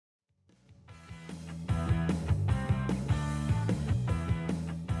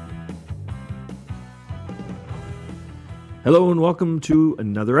Hello and welcome to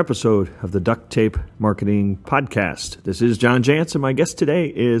another episode of the Duct Tape Marketing Podcast. This is Jantsch, and my guest today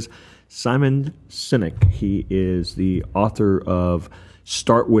is Simon Sinek. He is the author of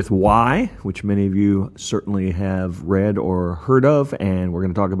Start With Why, which many of you certainly have read or heard of, and we're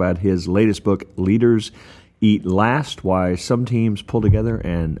going to talk about his latest book, Leaders Eat Last, Why Some Teams Pull Together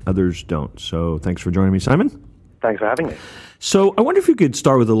and Others Don't. So thanks for joining me, Simon. Thanks for having me. So I wonder if you could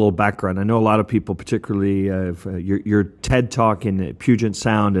start with a little background. I know a lot of people, particularly your TED Talk in Puget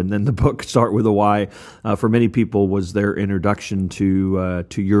Sound and then the book Start With a Why, for many people was their introduction to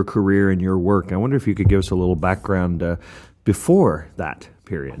your career and your work. I wonder if you could give us a little background before that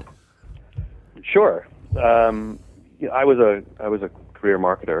period. Sure. I was a career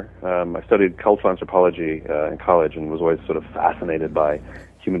marketer. I studied cultural anthropology in college and was always sort of fascinated by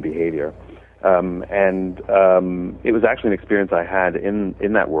human behavior. It was actually an experience I had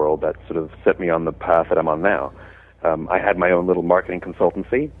in that world that sort of set me on the path that I'm on now. I had my own little marketing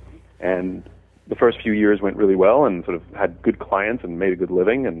consultancy, and the first few years went really well and sort of had good clients and made a good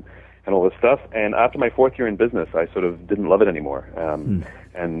living and all this stuff. And after my fourth year in business, I sort of didn't love it anymore.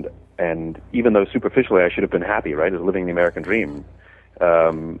 And even though superficially I should have been happy, right, as living the American dream,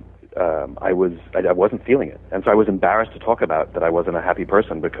 I wasn't feeling it. And so I was embarrassed to talk about that I wasn't a happy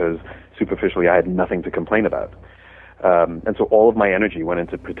person because superficially I had nothing to complain about. And so all of my energy went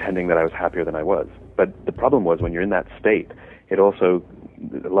into pretending that I was happier than I was. But the problem was when you're in that state, it also,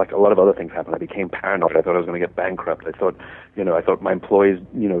 like a lot of other things happened, I became paranoid. I thought I was going to get bankrupt. I thought my employees,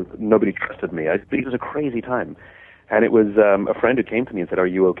 nobody trusted me. It was a crazy time. And it was a friend who came to me and said, "Are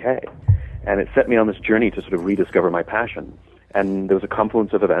you okay?" And it set me on this journey to sort of rediscover my passion. And there was a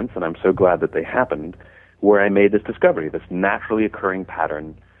confluence of events, and I'm so glad that they happened, where I made this discovery, this naturally occurring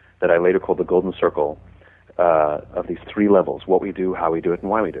pattern that I later called the golden circle of these three levels: what we do, how we do it, and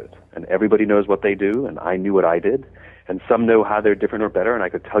why we do it. And everybody knows what they do, and I knew what I did. And some know how they're different or better, and I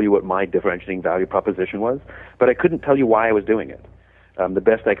could tell you what my differentiating value proposition was, but I couldn't tell you why I was doing it. The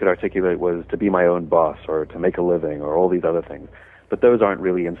best I could articulate was to be my own boss or to make a living or all these other things. But those aren't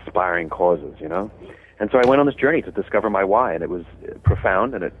really inspiring causes, And so I went on this journey to discover my why, and it was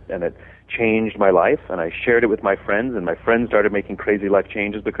profound, and it changed my life, and I shared it with my friends, and my friends started making crazy life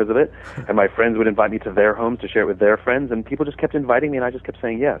changes because of it, and my friends would invite me to their homes to share it with their friends, and people just kept inviting me, and I just kept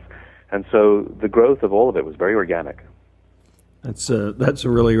saying yes. And so the growth of all of it was very organic. That's a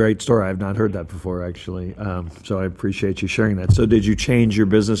really great story. I've not heard that before, actually. So I appreciate you sharing that. So did you change your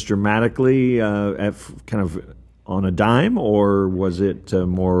business dramatically kind of on a dime, or was it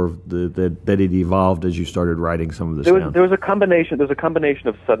more that it evolved as you started writing some of this down? There was a combination. There's a combination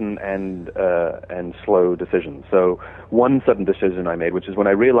of sudden and slow decisions. So one sudden decision I made, which is when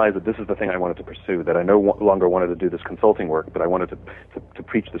I realized that this is the thing I wanted to pursue, that I no longer wanted to do this consulting work, but I wanted to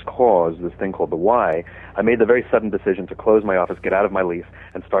preach this cause, this thing called the why. I made the very sudden decision to close my office, get out of my lease,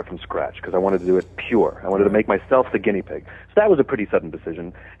 and start from scratch because I wanted to do it pure. I wanted to make myself the guinea pig. So that was a pretty sudden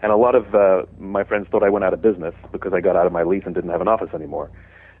decision, and a lot of my friends thought I went out of business because I got out of my lease and didn't have an office anymore,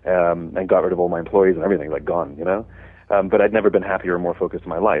 and got rid of all my employees and everything, like gone, But I'd never been happier or more focused in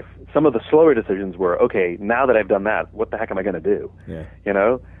my life. Some of the slower decisions were, okay, now that I've done that, what the heck am I going to do? Yeah.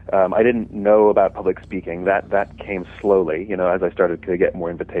 I didn't know about public speaking. That came slowly, as I started to get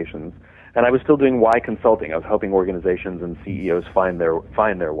more invitations. And I was still doing why consulting. I was helping organizations and CEOs find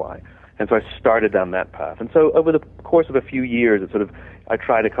their why. And so I started down that path. And so over the course of a few years, I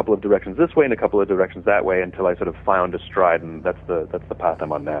tried a couple of directions this way and a couple of directions that way until I sort of found a stride, and that's the path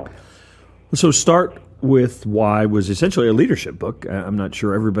I'm on now. So Start With Why was essentially a leadership book. I'm not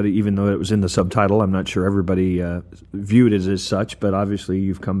sure everybody, even though it was in the subtitle, I'm not sure everybody viewed it as such, but obviously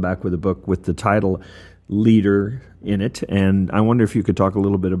you've come back with a book with the title Leader in it, and I wonder if you could talk a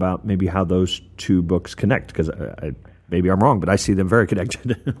little bit about maybe how those two books connect, because maybe I'm wrong, but I see them very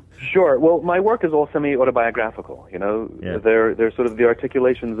connected. Sure. Well, my work is all semi-autobiographical. Yeah. They're sort of the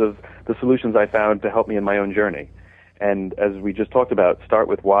articulations of the solutions I found to help me in my own journey. And as we just talked about, Start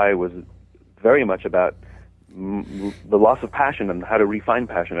With Why was very much about the loss of passion and how to refine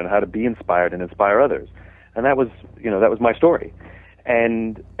passion and how to be inspired and inspire others. And that was my story.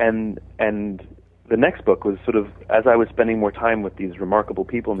 And the next book was sort of, as I was spending more time with these remarkable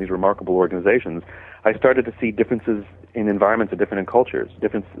people and these remarkable organizations, I started to see differences in environments and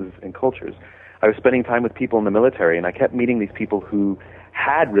differences in cultures. I was spending time with people in the military, and I kept meeting these people who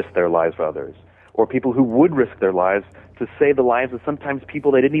had risked their lives for others, or people who would risk their lives to save the lives of sometimes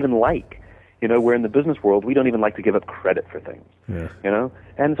people they didn't even like. Where in the business world, we don't even like to give up credit for things. Yeah.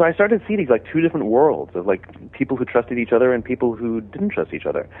 And so I started to see these like two different worlds of like people who trusted each other and people who didn't trust each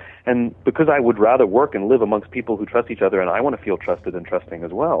other. And because I would rather work and live amongst people who trust each other, and I want to feel trusted and trusting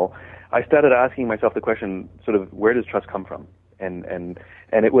as well, I started asking myself the question, sort of, where does trust come from? And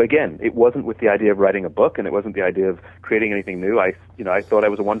it wasn't with the idea of writing a book, and it wasn't the idea of creating anything new. I thought I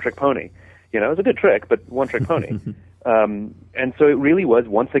was a one-trick pony. It was a good trick, but one-trick pony. And so it really was,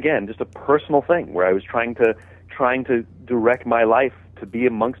 once again, just a personal thing where I was trying to direct my life to be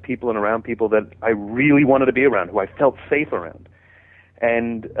amongst people and around people that I really wanted to be around, who I felt safe around.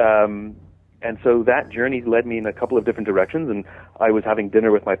 And so that journey led me in a couple of different directions, and I was having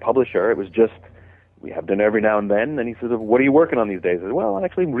dinner with my publisher. It was just, we have dinner every now and then, and he says, what are you working on these days? I said, well, I'm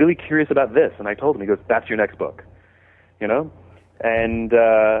actually really curious about this. And I told him, he goes, that's your next book, And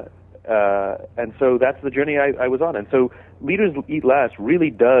so that's the journey I was on. And so Leaders Eat Last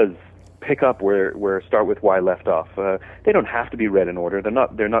really does pick up where Start With Why left off. They don't have to be read in order.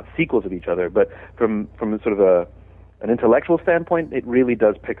 They're not sequels of each other. But from sort of an intellectual standpoint, it really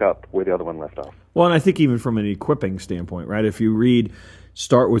does pick up where the other one left off. Well, and I think even from an equipping standpoint, right? If you read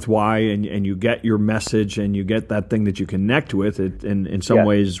Start With Why and you get your message and you get that thing that you connect with, it, and in some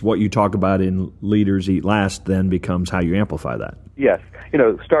ways what you talk about in Leaders Eat Last then becomes how you amplify that. Yes.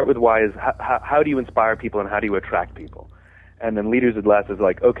 Start With Why is how do you inspire people and how do you attract people? And then Leaders Eat Last is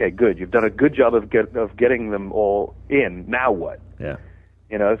like, okay, good. You've done a good job of getting them all in. Now what? Yeah.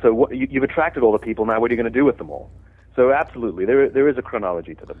 So you've attracted all the people. Now what are you going to do with them all? So absolutely, there is a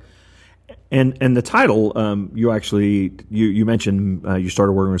chronology to them. And the title, you mentioned you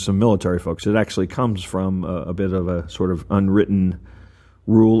started working with some military folks. It actually comes from a bit of a sort of unwritten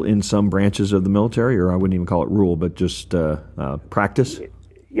rule in some branches of the military, or I wouldn't even call it rule, but just practice.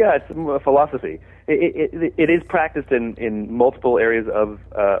 Yeah, it's a philosophy. It is practiced in multiple areas of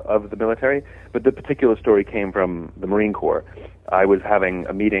the military, but the particular story came from the Marine Corps. I was having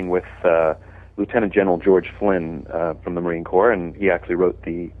a meeting with Lieutenant General George Flynn from the Marine Corps, and he actually wrote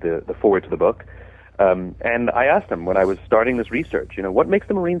the foreword to the book. And I asked him when I was starting this research, what makes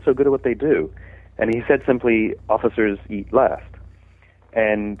the Marines so good at what they do? And he said simply, officers eat last.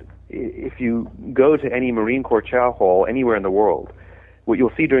 And if you go to any Marine Corps chow hall anywhere in the world, what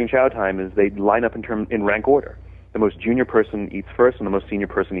you'll see during chow time is they line up in rank order. The most junior person eats first, and the most senior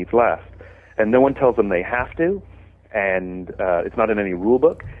person eats last. And no one tells them they have to, and it's not in any rule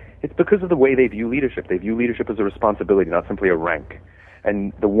book. It's because of the way they view leadership. They view leadership as a responsibility, not simply a rank.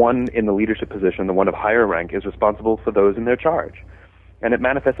 And the one in the leadership position, the one of higher rank, is responsible for those in their charge. And it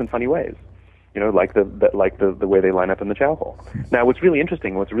manifests in funny ways, like the way they line up in the chow hall. Now, what's really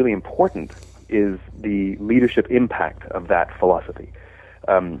interesting, what's really important, is the leadership impact of that philosophy.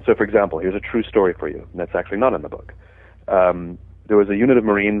 So, for example, here's a true story for you, and that's actually not in the book. There was a unit of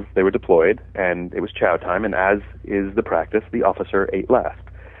Marines, they were deployed, and it was chow time, and as is the practice, the officer ate last.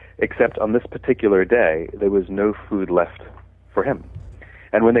 Except on this particular day, there was no food left for him.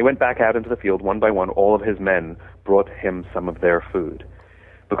 And when they went back out into the field, one by one, all of his men brought him some of their food.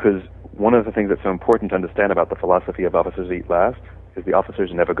 Because one of the things that's so important to understand about the philosophy of officers eat last is the officers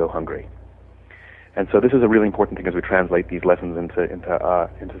never go hungry. And so this is a really important thing as we translate these lessons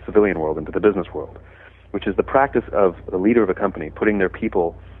into civilian world, into the business world, which is the practice of the leader of a company putting their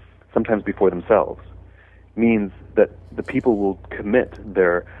people sometimes before themselves. Means that the people will commit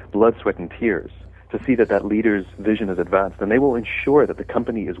their blood, sweat, and tears to see that leader's vision is advanced, and they will ensure that the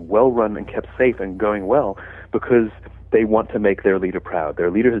company is well run and kept safe and going well because they want to make their leader proud. Their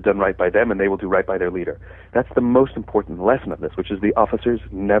leader has done right by them, and they will do right by their leader. That's the most important lesson of this, which is the officers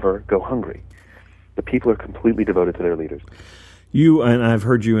never go hungry. The people are completely devoted to their leaders. You, and I've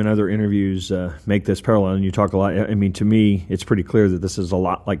heard you in other interviews make this parallel, and you talk a lot. I mean, to me, it's pretty clear that this is a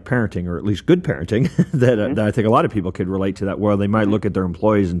lot like parenting, or at least good parenting, that I think a lot of people could relate to that, where they might look at their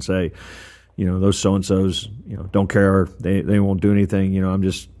employees and say, those so-and-sos, don't care, they won't do anything, I'm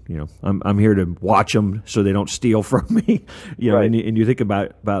just, I'm here to watch them so they don't steal from me, Right. and you think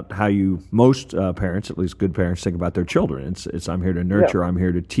about how most parents, at least good parents, think about their children. It's I'm here to nurture, I'm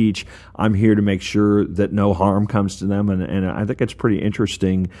here to teach, I'm here to make sure that no harm comes to them, and I think it's pretty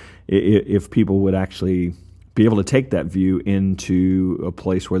interesting if people would actually be able to take that view into a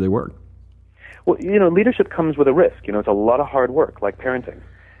place where they work. Well, leadership comes with a risk. It's a lot of hard work, like parenting.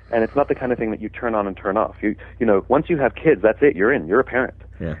 And it's not the kind of thing that you turn on and turn off. Once you have kids, that's it. You're in. You're a parent.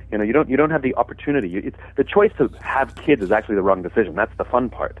 Yeah. You don't have the opportunity. The choice to have kids is actually the wrong decision. That's the fun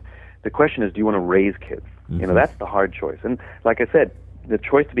part. The question is, do you want to raise kids? Mm-hmm. That's the hard choice. And like I said, the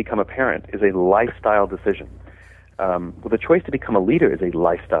choice to become a parent is a lifestyle decision. Well, the choice to become a leader is a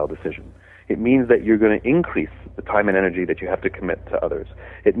lifestyle decision. It means that you're going to increase the time and energy that you have to commit to others.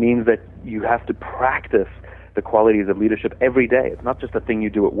 It means that you have to practice the qualities of leadership every day. It's not just a thing you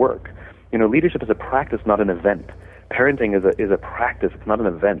do at work. Leadership is a practice, not an event. Parenting is a practice. It's not an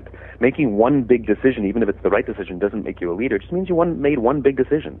event. Making one big decision, even if it's the right decision, doesn't make you a leader. It just means you made one big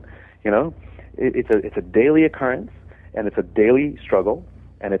decision. It's a daily occurrence, and it's a daily struggle,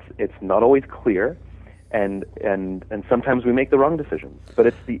 and it's not always clear, and sometimes we make the wrong decisions.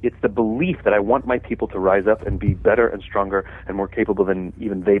 But it's the belief that I want my people to rise up and be better and stronger and more capable than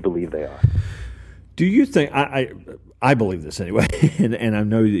even they believe they are. Do you think I believe this anyway, and I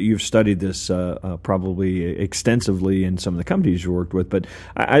know that you've studied this probably extensively in some of the companies you worked with, but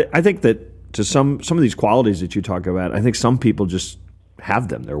I think that to some of these qualities that you talk about, I think some people just have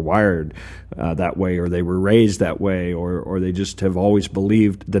them. They're wired that way, or they were raised that way, or they just have always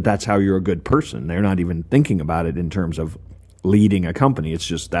believed that that's how you're a good person. They're not even thinking about it in terms of leading a company. It's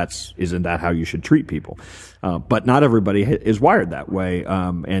just isn't that how you should treat people? But not everybody is wired that way,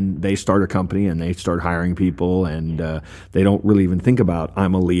 and they start a company and they start hiring people, and they don't really even think about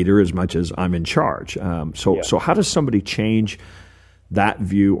I'm a leader as much as I'm in charge. So how does somebody change that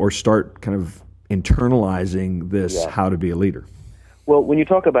view or start kind of internalizing this how to be a leader? Well, when you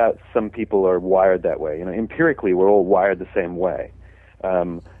talk about some people are wired that way, empirically we're all wired the same way.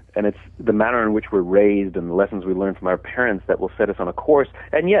 And it's the manner in which we're raised and the lessons we learn from our parents that will set us on a course.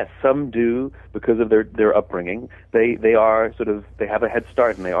 And yes, some do because of their upbringing. They have a head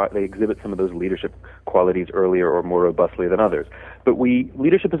start, and they exhibit some of those leadership qualities earlier or more robustly than others. But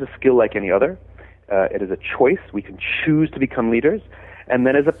leadership is a skill like any other. It is a choice. We can choose to become leaders, and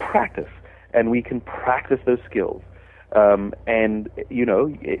then as a practice, and we can practice those skills. Like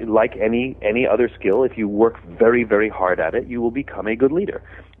any other skill, if you work very, very hard at it, you will become a good leader.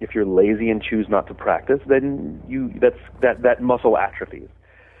 If you're lazy and choose not to practice, then that muscle atrophies.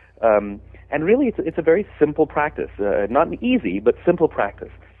 And really, it's a very simple practice, not easy, but simple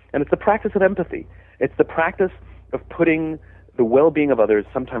practice. And it's the practice of empathy. It's the practice of putting the well-being of others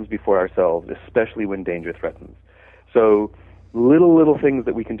sometimes before ourselves, especially when danger threatens. So little things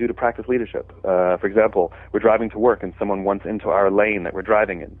that we can do to practice leadership. For example, we're driving to work and someone wants into our lane that we're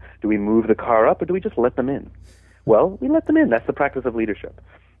driving in. Do we move the car up or do we just let them in? Well, we let them in. That's the practice of leadership.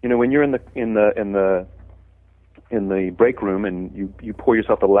 When you're in the break room and you pour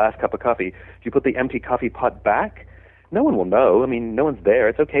yourself the last cup of coffee, do you put the empty coffee pot back? No one will know. I mean, no one's there.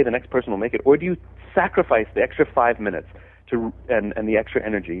 It's okay. The next person will make it. Or do you sacrifice the extra 5 minutes and the extra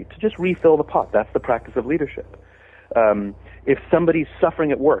energy to just refill the pot? That's the practice of leadership. If somebody's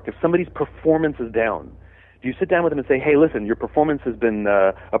suffering at work, if somebody's performance is down, do you sit down with them and say, hey, listen, your performance has been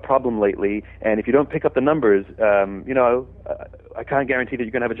a problem lately, and if you don't pick up the numbers, I can't guarantee that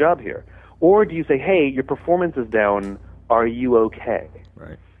you're going to have a job here. Or do you say, hey, your performance is down, are you okay?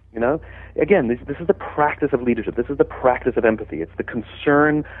 Right. Again, this is the practice of leadership. This is the practice of empathy. It's the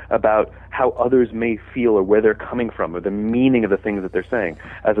concern about how others may feel or where they're coming from or the meaning of the things that they're saying,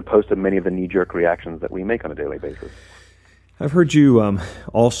 as opposed to many of the knee-jerk reactions that we make on a daily basis. I've heard you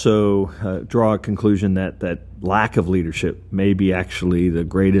also draw a conclusion that lack of leadership may be actually the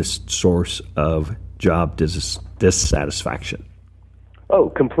greatest source of job dissatisfaction. Oh,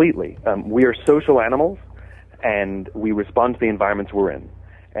 completely. We are social animals, and we respond to the environments we're in.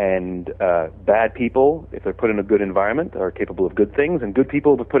 And bad people, if they're put in a good environment, are capable of good things, and good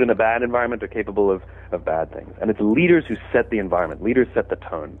people, if put in a bad environment, are capable of bad things. And it's leaders who set the environment. Leaders set the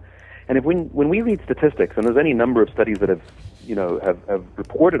tone. And when we read statistics, and there's any number of studies that have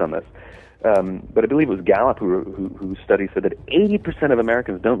reported on this, but I believe it was Gallup who studied said that 80% of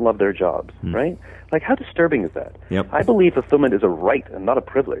Americans don't love their jobs, right? Like, how disturbing is that? Yep. I believe fulfillment is a right and not a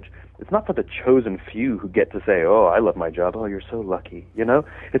privilege. It's not for the chosen few who get to say, oh, I love my job. Oh, you're so lucky,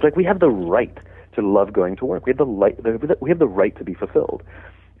 It's like we have the right to love going to work. We have the right to be fulfilled.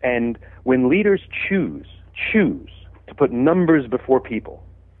 And when leaders choose to put numbers before people,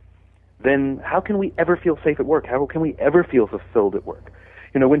 then how can we ever feel safe at work? How can we ever feel fulfilled at work?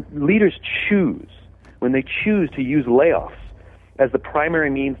 When leaders choose to use layoffs as the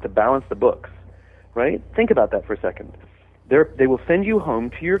primary means to balance the books, right? Think about that for a second. They will send you home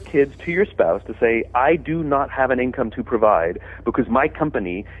to your kids, to your spouse, to say, I do not have an income to provide because my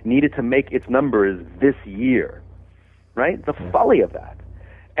company needed to make its numbers this year, right? The folly of that.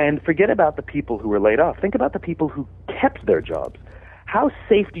 And forget about the people who were laid off. Think about the people who kept their jobs. How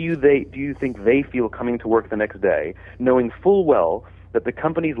safe do you think they feel coming to work the next day, knowing full well that the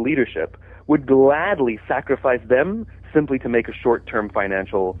company's leadership would gladly sacrifice them simply to make a short-term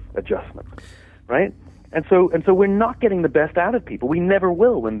financial adjustment, right? And so we're not getting the best out of people. We never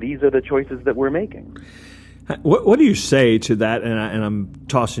will when these are the choices that we're making. What do you say to that? And I'm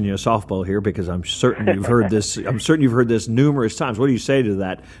tossing you a softball here because I'm certain you've heard this. I'm certain you've heard this numerous times. What do you say to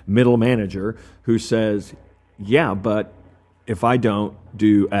that middle manager who says, "Yeah, but if I don't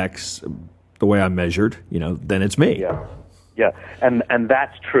do X the way I'm measured, then it's me." Yeah, and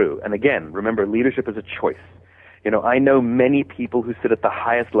that's true. And again, remember, leadership is a choice. I know many people who sit at the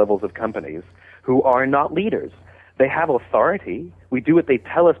highest levels of companies who are not leaders. They have authority. We do what they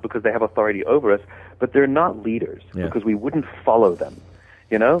tell us because they have authority over us, but they're not leaders because we wouldn't follow them.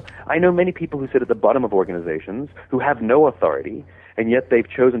 I know many people who sit at the bottom of organizations who have no authority, and yet they've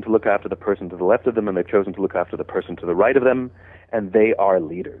chosen to look after the person to the left of them, and they've chosen to look after the person to the right of them, and they are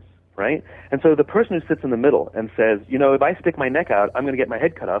leaders, right? And so the person who sits in the middle and says, if I stick my neck out, I'm going to get my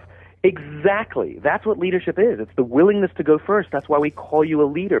head cut off. Exactly. That's what leadership is. It's the willingness to go first. That's why we call you a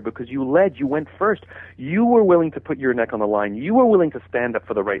leader, because you led. You went first. You were willing to put your neck on the line. You were willing to stand up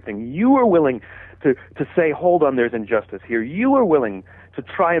for the right thing. You were willing to say, hold on, there's injustice here. You were willing to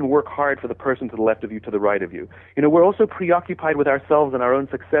try and work hard for the person to the left of you, to the right of you. We're also preoccupied with ourselves and our own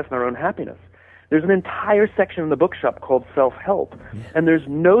success and our own happiness. There's an entire section in the bookshop called self-help, and there's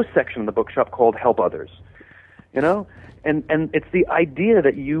no section in the bookshop called help others. And it's the idea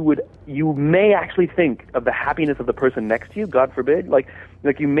that you may actually think of the happiness of the person next to you, God forbid, like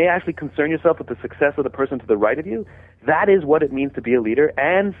you may actually concern yourself with the success of the person to the right of you. That is what it means to be a leader,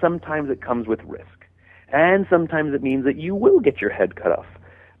 and sometimes it comes with risk. And sometimes it means that you will get your head cut off.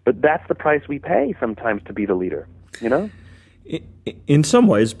 But that's the price we pay sometimes to be the leader, In some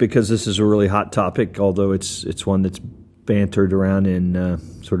ways, because this is a really hot topic, although it's one that's bantered around in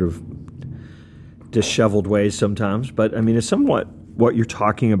sort of disheveled ways sometimes, but it's somewhat what you're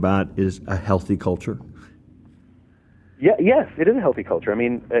talking about is a healthy culture. Yeah, yes, it is a healthy culture.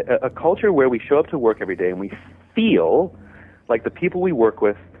 A culture where we show up to work every day and we feel like the people we work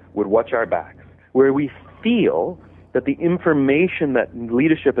with would watch our backs, where we feel that the information that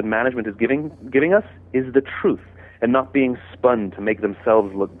leadership and management is giving us is the truth and not being spun to make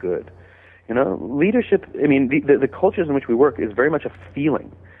themselves look good. Leadership, the cultures in which we work is very much a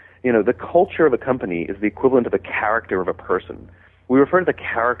feeling. The culture of a company is the equivalent of the character of a person. We refer to the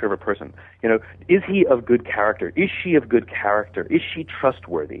character of a person. Is he of good character? Is she of good character? Is she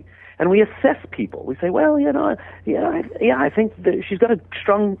trustworthy? And we assess people. We say, well, I think that she's got a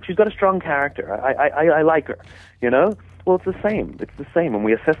strong character. I like her. Well, it's the same. It's the same. When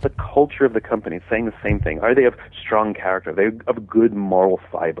we assess the culture of the company, it's saying the same thing. Are they of strong character? Are they of good moral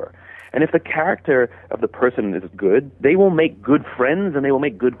fiber? And if the character of the person is good, they will make good friends and they will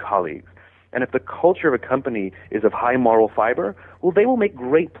make good colleagues. And if the culture of a company is of high moral fiber, well, they will make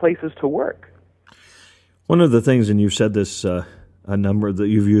great places to work. One of the things, and you've said this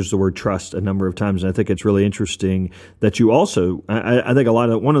you've used the word trust a number of times, and I think it's really interesting that you also, I think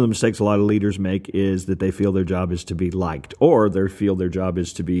one of the mistakes a lot of leaders make is that they feel their job is to be liked, or they feel their job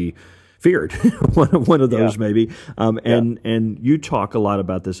is to be feared. one of those maybe. And you talk a lot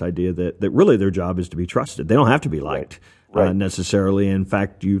about this idea that really their job is to be trusted. They don't have to be liked necessarily. In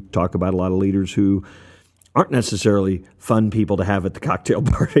fact, you talk about a lot of leaders who aren't necessarily fun people to have at the cocktail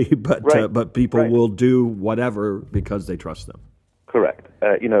party, but people will do whatever because they trust them. Correct.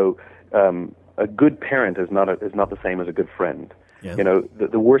 A good parent is not the same as a good friend. Yeah.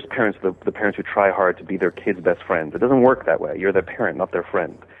 The worst parents are the parents who try hard to be their kids' best friends. It doesn't work that way. You're their parent, not their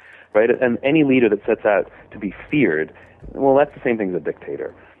friend. Right? And any leader that sets out to be feared, well, that's the same thing as a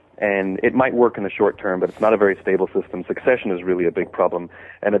dictator. And it might work in the short term, but it's not a very stable system. Succession is really a big problem.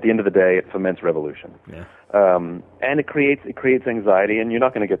 And at the end of the day, it foments revolution. Yeah. And it creates anxiety, and you're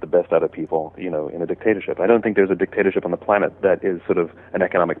not going to get the best out of people, in a dictatorship. I don't think there's a dictatorship on the planet that is sort of an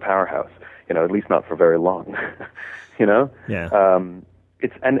economic powerhouse, at least not for very long. Yeah.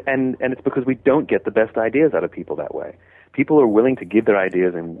 It's because we don't get the best ideas out of people that way. People are willing to give their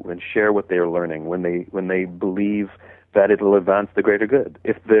ideas and share what they are learning when they believe that it will advance the greater good.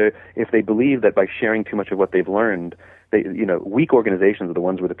 If they believe that by sharing too much of what they've learned, weak organizations are the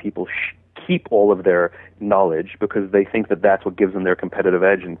ones where the people keep all of their knowledge because they think that that's what gives them their competitive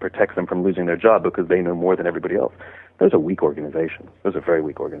edge and protects them from losing their job because they know more than everybody else. Those are weak organizations. Those are very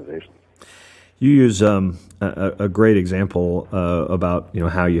weak organizations. You use a great example about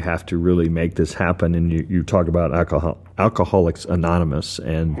how you have to really make this happen, and you talk about Alcoholics Anonymous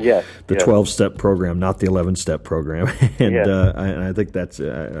and the 12-step program, not the 11-step program. And I think that's.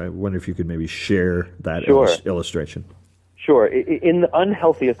 I wonder if you could maybe share that illustration. Sure. In the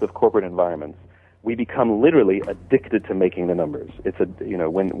unhealthiest of corporate environments, we become literally addicted to making the numbers. It's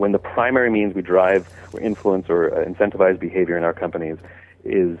when the primary means we drive or influence or incentivize behavior in our companies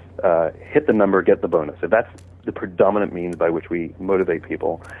hit the number, get the bonus. If that's the predominant means by which we motivate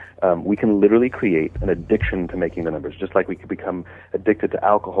people, we can literally create an addiction to making the numbers, just like we could become addicted to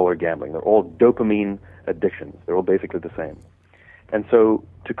alcohol or gambling. They're all dopamine addictions. They're all basically the same. And so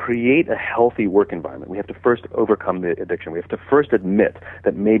to create a healthy work environment, we have to first overcome the addiction. We have to first admit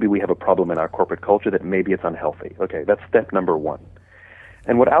that maybe we have a problem in our corporate culture, that maybe it's unhealthy. Okay, that's step number one.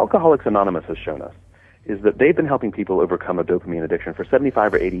 And what Alcoholics Anonymous has shown us is that they've been helping people overcome a dopamine addiction for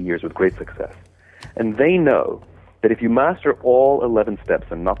 75 or 80 years with great success. And they know that if you master all 11 steps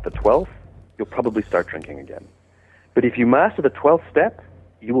and not the 12th, you'll probably start drinking again. But if you master the 12th step,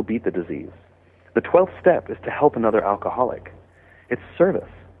 you will beat the disease. The 12th step is to help another alcoholic. It's service.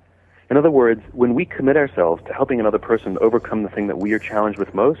 In other words, when we commit ourselves to helping another person overcome the thing that we are challenged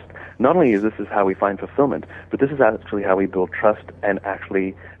with most, not only is this how we find fulfillment, but this is actually how we build trust and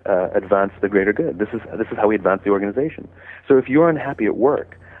actually advance the greater good. This is how we advance the organization. So if you're unhappy at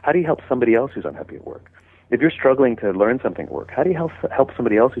work, how do you help somebody else who's unhappy at work? If you're struggling to learn something at work, how do you help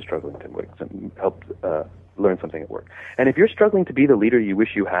somebody else who's struggling to learn something at work? And if you're struggling to be the leader you wish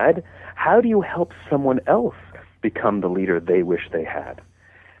you had, how do you help someone else become the leader they wish they had?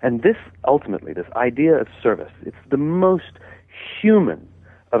 And this, ultimately, this idea of service, it's the most human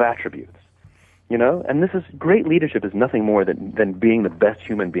of attributes, you know? And this is, great leadership is nothing more than being the best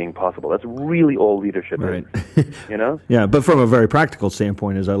human being possible. That's really all leadership is, you know? Yeah, but from a very practical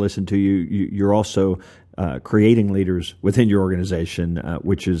standpoint, as I listen to you, you're also creating leaders within your organization,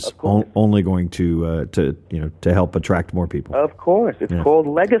 which is only going to help attract more people. Of course. It's called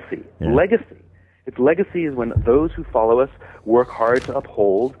legacy. Yeah. Legacy. Its legacy is when those who follow us work hard to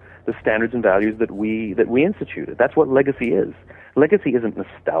uphold the standards and values that we instituted. That's what legacy is. Legacy isn't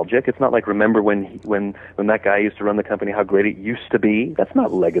nostalgic. It's not like, remember when that guy used to run the company, how great it used to be. That's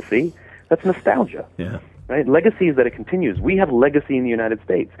not legacy. That's nostalgia. Yeah. Right? Legacy is that it continues. We have legacy in the United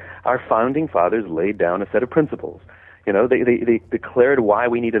States. Our founding fathers laid down a set of principles. You know, they declared why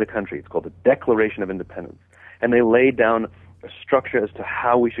we needed a country. It's called the Declaration of Independence. And they laid down a structure as to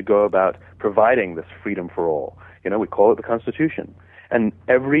how we should go about providing this freedom for all. You know, we call it the Constitution. And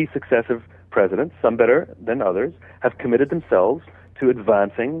every successive president, some better than others, have committed themselves to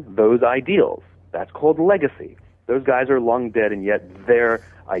advancing those ideals. That's called legacy. Those guys are long dead, and yet their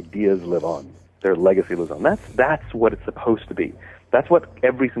ideas live on. Their legacy lives on. That's what it's supposed to be. That's what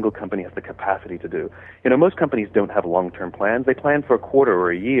every single company has the capacity to do. You know, most companies don't have long-term plans. They plan for a quarter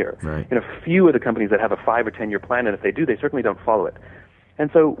or a year. Right. You know, few of the companies that have a 5 or 10-year plan, and if they do, they certainly don't follow it. And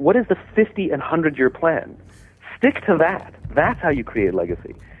so what is the 50 and 100-year plan? Stick to that. That's how you create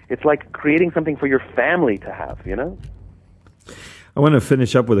legacy. It's like creating something for your family to have, you know? I want to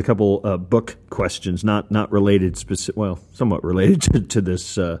finish up with a couple book questions, not related, somewhat related to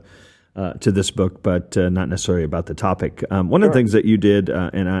this book, but not necessarily about the topic. One of the things that you did,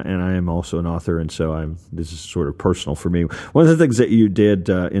 and I am also an author, and so this is sort of personal for me. One of the things that you did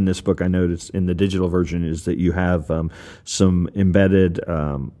in this book, I noticed in the digital version, is that you have some embedded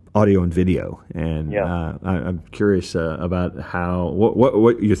audio and video, and I'm curious about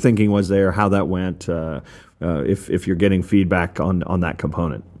what your thinking was there, how that went, if you're getting feedback on that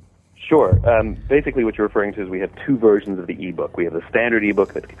component. Sure. Basically what you're referring to is we have two versions of the ebook. We have the standard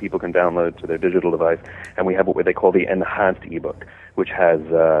ebook that people can download to their digital device, and we have what they call the enhanced ebook, which has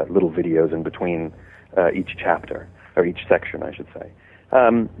little videos in between each chapter, or each section, I should say.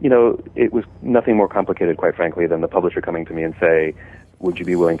 You know, it was nothing more complicated, quite frankly, than the publisher coming to me and say, would you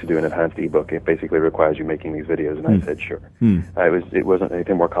be willing to do an enhanced ebook? It basically requires you making these videos, and I said, sure. It wasn't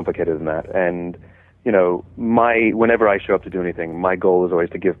anything more complicated than that. And you know, whenever I show up to do anything, my goal is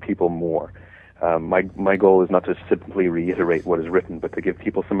always to give people more. My goal is not to simply reiterate what is written, but to give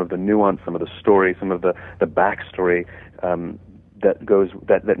people some of the nuance, some of the story, some of the backstory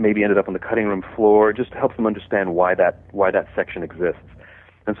that maybe ended up on the cutting room floor, just to help them understand why that section exists.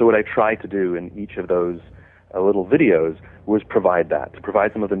 And so what I try to do in each of those little videos was provide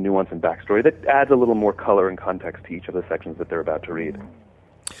some of the nuance and backstory that adds a little more color and context to each of the sections that they're about to read.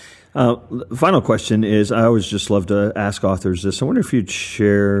 Final question is, I always just love to ask authors this. I wonder if you'd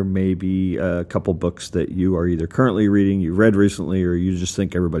share maybe a couple books that you are either currently reading, you read recently, or you just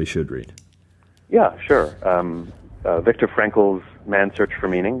think everybody should read. Yeah, sure. Viktor Frankl's Man's Search for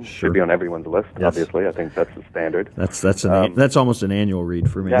Meaning should be on everyone's list, obviously. I think that's the standard. That's almost an annual read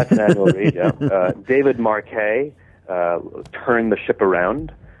for me. That's an annual read, yeah. David Marquet, Turn the Ship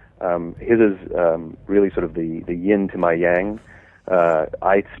Around. His is really sort of the yin to my yang.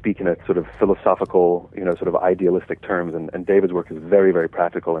 I speak in a sort of philosophical, sort of idealistic terms, and David's work is very, very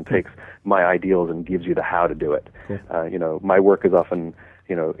practical and takes my ideals and gives you the how to do it. Cool. My work is often,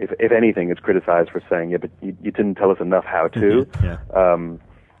 if anything, it's criticized for saying, yeah, but you didn't tell us enough how to.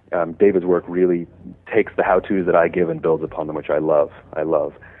 David's work really takes the how-tos that I give and builds upon them, which I love.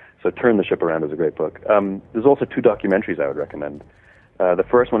 So Turn the Ship Around is a great book. There's also 2 documentaries I would recommend. The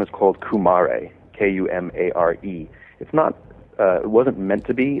first one is called Kumare, Kumare. It's not, it wasn't meant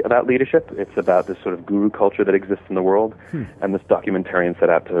to be about leadership. It's about this sort of guru culture that exists in the world. And this documentarian set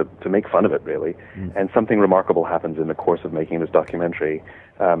out to make fun of it, really. And something remarkable happens in the course of making this documentary.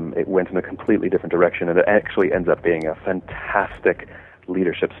 It went in a completely different direction, and it actually ends up being a fantastic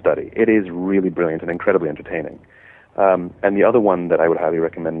leadership study. It is really brilliant and incredibly entertaining. And the other one that I would highly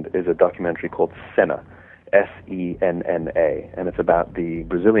recommend is a documentary called Senna, Senna, and it's about the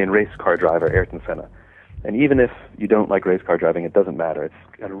Brazilian race car driver Ayrton Senna. And even if you don't like race car driving, it doesn't matter. It's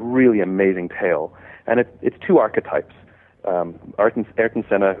a really amazing tale. And it's 2 archetypes. Ayrton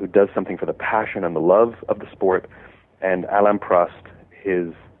Senna, who does something for the passion and the love of the sport, and Alain Prost,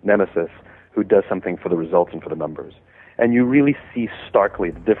 his nemesis, who does something for the results and for the numbers. And you really see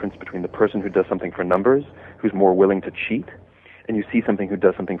starkly the difference between the person who does something for numbers, who's more willing to cheat, and you see something who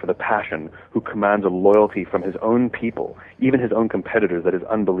does something for the passion, who commands a loyalty from his own people, even his own competitors, that is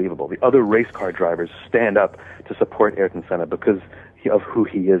unbelievable. The other race car drivers stand up to support Ayrton Senna because of who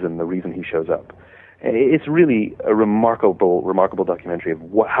he is and the reason he shows up. It's really a remarkable documentary of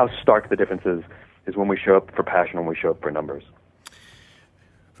how stark the difference is when we show up for passion and when we show up for numbers.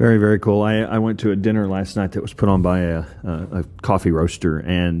 Very, very cool. I went to a dinner last night that was put on by a coffee roaster,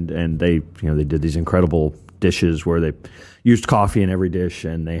 and they did these incredible dishes where they used coffee in every dish,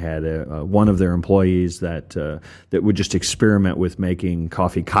 and they had one of their employees that would just experiment with making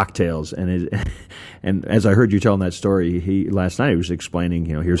coffee cocktails. And as I heard you telling that story, last night he was explaining,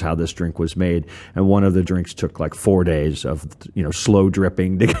 here's how this drink was made, and one of the drinks took like 4 days of slow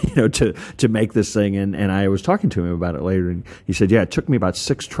dripping to make this thing. And I was talking to him about it later, and he said, yeah, it took me about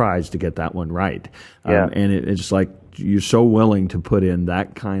 6 tries to get that one right. And it's like, you're so willing to put in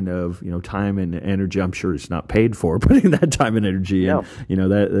that kind of time and energy. I'm sure it's not paid for putting that time and energy in.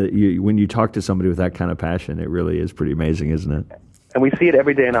 When you talk to somebody with that kind of passion, it really is pretty amazing, isn't it? And we see it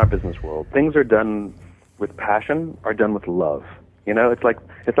every day in our business world. Things are done with passion, are done with love. It's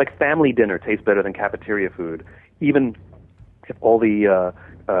like family dinner tastes better than cafeteria food, even if all the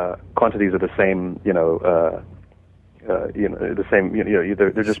quantities are the same. The same.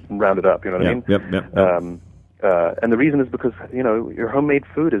 They're just rounded up. You know what I mean? Yep. And the reason is because your homemade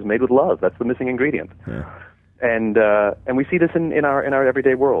food is made with love. That's the missing ingredient. Yeah. And we see this in our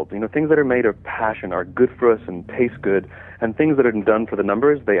everyday world. Things that are made of passion are good for us and taste good, and things that are done for the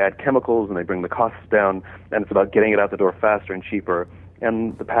numbers, they add chemicals and they bring the costs down, and it's about getting it out the door faster and cheaper,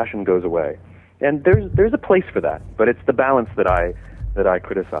 and the passion goes away. And there's a place for that, but it's the balance that I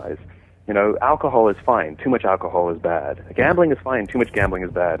criticize. Alcohol is fine. Too much alcohol is bad. Gambling is fine. Too much gambling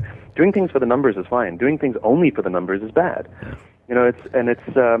is bad. Doing things for the numbers is fine. Doing things only for the numbers is bad. It's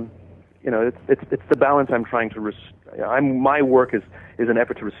the balance I'm trying to. My work is an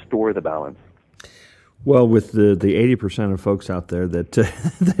effort to restore the balance. Well, with the 80% of folks out there that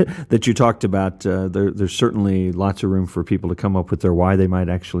that you talked about, there's certainly lots of room for people to come up with their why they might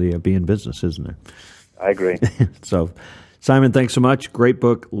actually be in business, isn't there? I agree. So, Simon, thanks so much. Great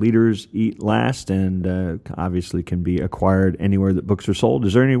book, Leaders Eat Last, and obviously can be acquired anywhere that books are sold.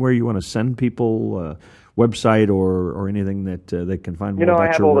 Is there anywhere you want to send people, website or anything that they can find more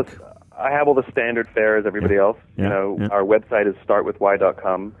about your work? I have all the standard fare as everybody else. Our website is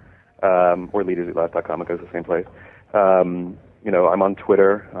startwithwhy.com or leaderseatlast.com. It goes to the same place. I'm on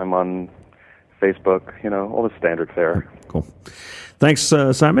Twitter. I'm on Facebook. All the standard fare. Cool. Thanks,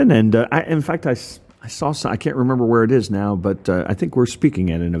 Simon. And I saw some, I can't remember where it is now, but I think we're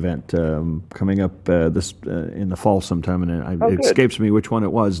speaking at an event coming up this in the fall sometime, and it escapes me which one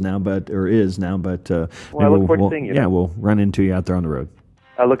it was now, is now. But I look forward to seeing you. Yeah, we'll run into you out there on the road.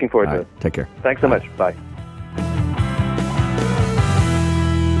 Looking forward to it. Take care. Thanks so much. Bye.